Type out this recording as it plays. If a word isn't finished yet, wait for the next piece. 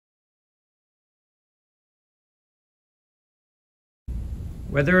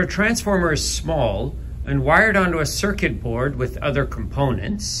Whether a transformer is small and wired onto a circuit board with other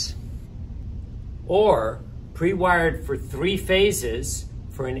components, or pre-wired for 3 phases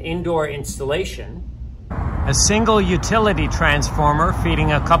for an indoor installation, a single utility transformer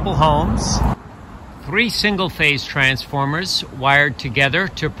feeding a couple homes, 3 single-phase transformers wired together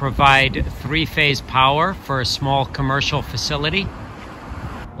to provide 3-phase power for a small commercial facility,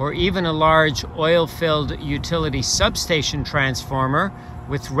 or even a large oil-filled utility substation transformer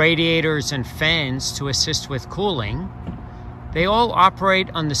with radiators and fans to assist with cooling, they all operate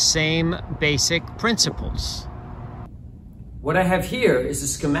on the same basic principles. What I have here is a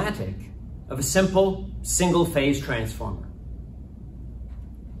schematic of a simple single-phase transformer.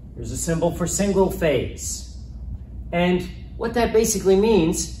 There's a symbol for single phase. And what that basically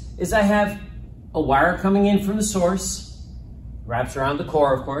means is I have a wire coming in from the source, wraps around the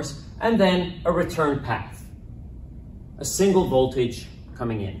core, of course, and then a return path. A single voltage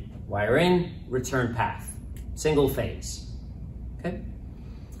coming in. Wire in, return path. Single phase. Okay?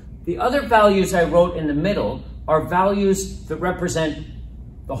 The other values I wrote in the middle are values that represent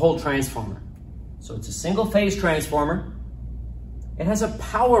the whole transformer. So it's a single phase transformer. It has a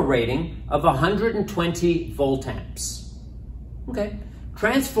power rating of 120 volt amps. Okay?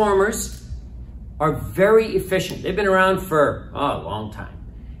 Transformers are very efficient. They've been around for a long time.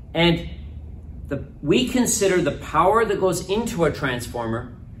 And we consider the power that goes into a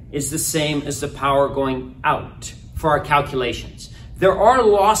transformer is the same as the power going out for our calculations. There are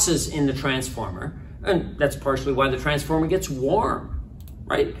losses in the transformer, and that's partially why the transformer gets warm,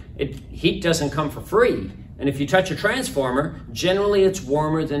 right? Heat doesn't come for free. And if you touch a transformer, generally it's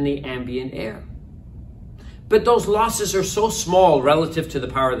warmer than the ambient air. But those losses are so small relative to the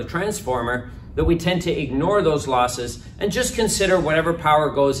power of the transformer that we tend to ignore those losses and just consider whatever power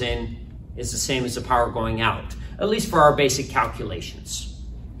goes in is the same as the power going out, at least for our basic calculations.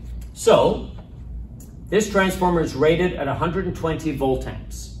 So, this transformer is rated at 120 volt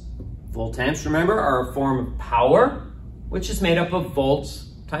amps. Volt amps, remember, are a form of power, which is made up of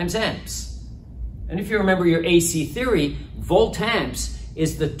volts times amps. And if you remember your AC theory, volt amps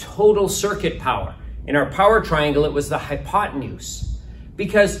is the total circuit power. In our power triangle, it was the hypotenuse.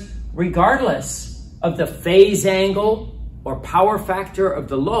 Because regardless of the phase angle or power factor of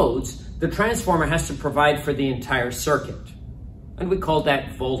the loads, the transformer has to provide for the entire circuit. And we call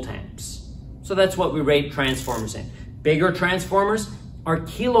that volt amps. So that's what we rate transformers in. Bigger transformers are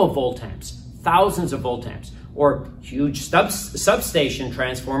kilovolt amps, thousands of volt amps. Or huge substation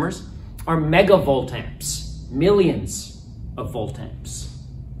transformers are megavolt amps, millions of volt amps.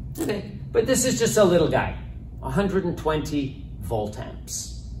 Okay, but this is just a little guy, 120 volt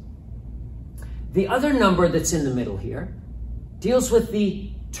amps. The other number that's in the middle here deals with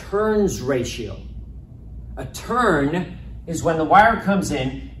the turns ratio. A turn is when the wire comes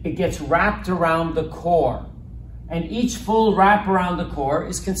in, it gets wrapped around the core. And each full wrap around the core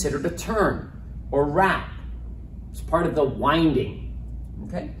is considered a turn or wrap. It's part of the winding.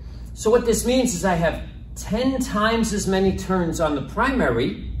 Okay? So what this means is I have 10 times as many turns on the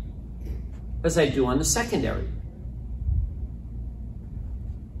primary as I do on the secondary.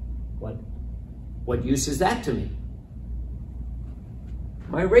 What use is that to me?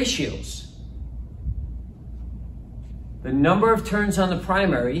 My ratios. The number of turns on the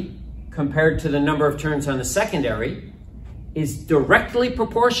primary compared to the number of turns on the secondary is directly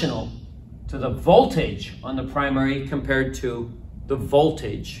proportional to the voltage on the primary compared to the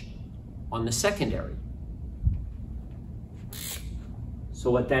voltage on the secondary. So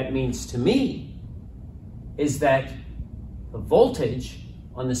what that means to me is that the voltage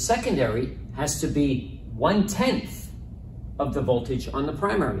on the secondary has to be 1/10 of the voltage on the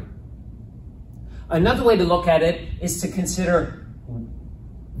primary. Another way to look at it is to consider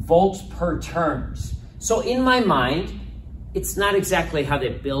volts per turns. So in my mind, it's not exactly how they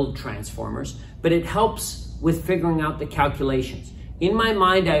build transformers, but it helps with figuring out the calculations. In my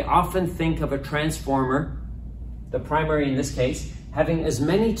mind, I often think of a transformer, the primary in this case, having as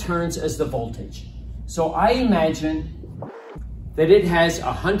many turns as the voltage. So I imagine that it has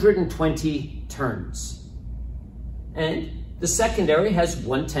 120 turns. And the secondary has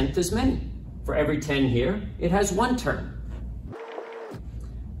 1/10 as many. For every 10 here, it has 1 turn.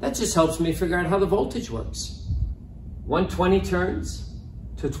 That just helps me figure out how the voltage works. 120 turns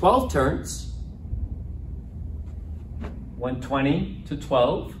to 12 turns. 120 to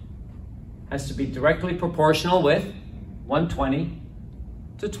 12 has to be directly proportional with 120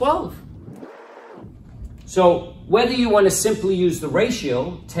 to 12. So whether you want to simply use the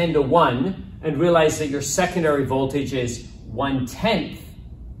ratio 10 to 1 and realize that your secondary voltage is 1/10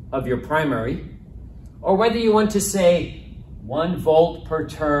 of your primary, or whether you want to say 1 volt per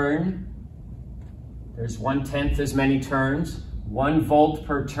turn. There's 1/10 as many turns. 1 volt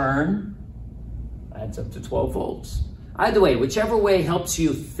per turn adds up to 12 volts. Either way, whichever way helps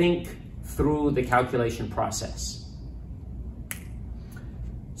you think through the calculation process.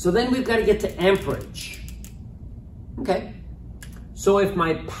 So then we've got to get to amperage. Okay. So if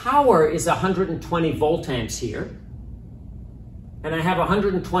my power is 120 volt amps here, and I have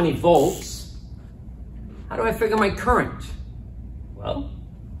 120 volts, how do I figure my current? Well,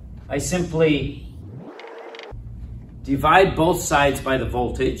 I simply divide both sides by the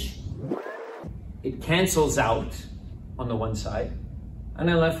voltage. It cancels out on the one side, and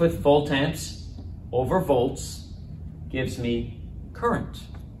I'm left with volt amps over volts gives me current.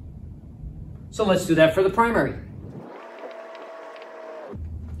 So let's do that for the primary.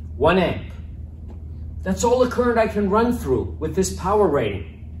 1 amp. That's all the current I can run through with this power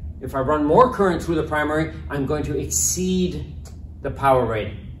rating. If I run more current through the primary, I'm going to exceed the power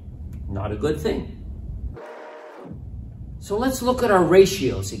rating. Not a good thing. So let's look at our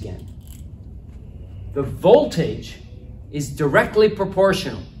ratios again. The voltage is directly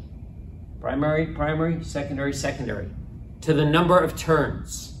proportional, primary, primary, secondary, secondary, to the number of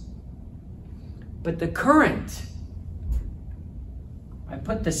turns. But the current, I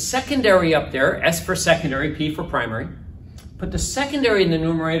put the secondary up there, S for secondary, P for primary, put the secondary in the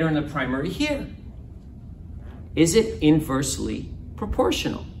numerator and the primary here. Is it inversely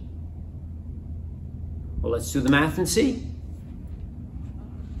proportional? Well, let's do the math and see.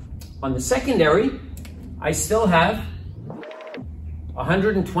 On the secondary, I still have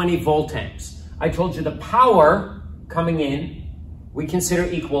 120 volt amps. I told you the power coming in, we consider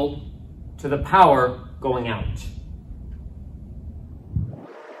equal to the power going out.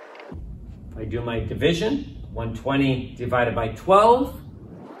 If I do my division, 120 divided by 12,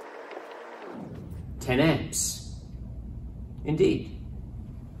 10 amps. Indeed.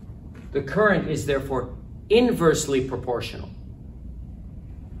 The current is therefore inversely proportional.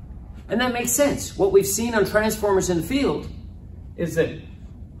 And that makes sense. What we've seen on transformers in the field is that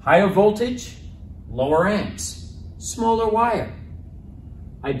higher voltage, lower amps, smaller wire.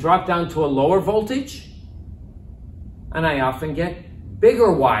 I drop down to a lower voltage, and I often get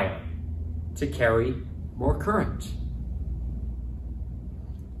bigger wire to carry more current.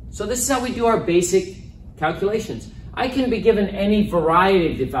 So this is how we do our basic calculations. I can be given any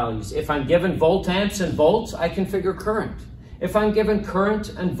variety of values. If I'm given volt amps and volts, I can figure current. If I'm given current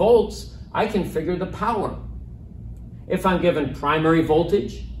and volts, I can figure the power. If I'm given primary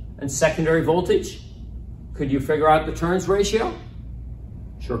voltage and secondary voltage, could you figure out the turns ratio?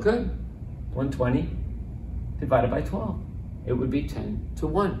 Sure could. 120 divided by 12. It would be 10 to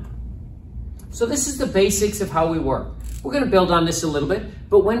 1. So this is the basics of how we work. We're going to build on this a little bit,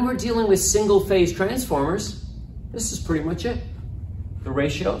 but when we're dealing with single-phase transformers, this is pretty much it. The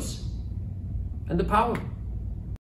ratios and the power.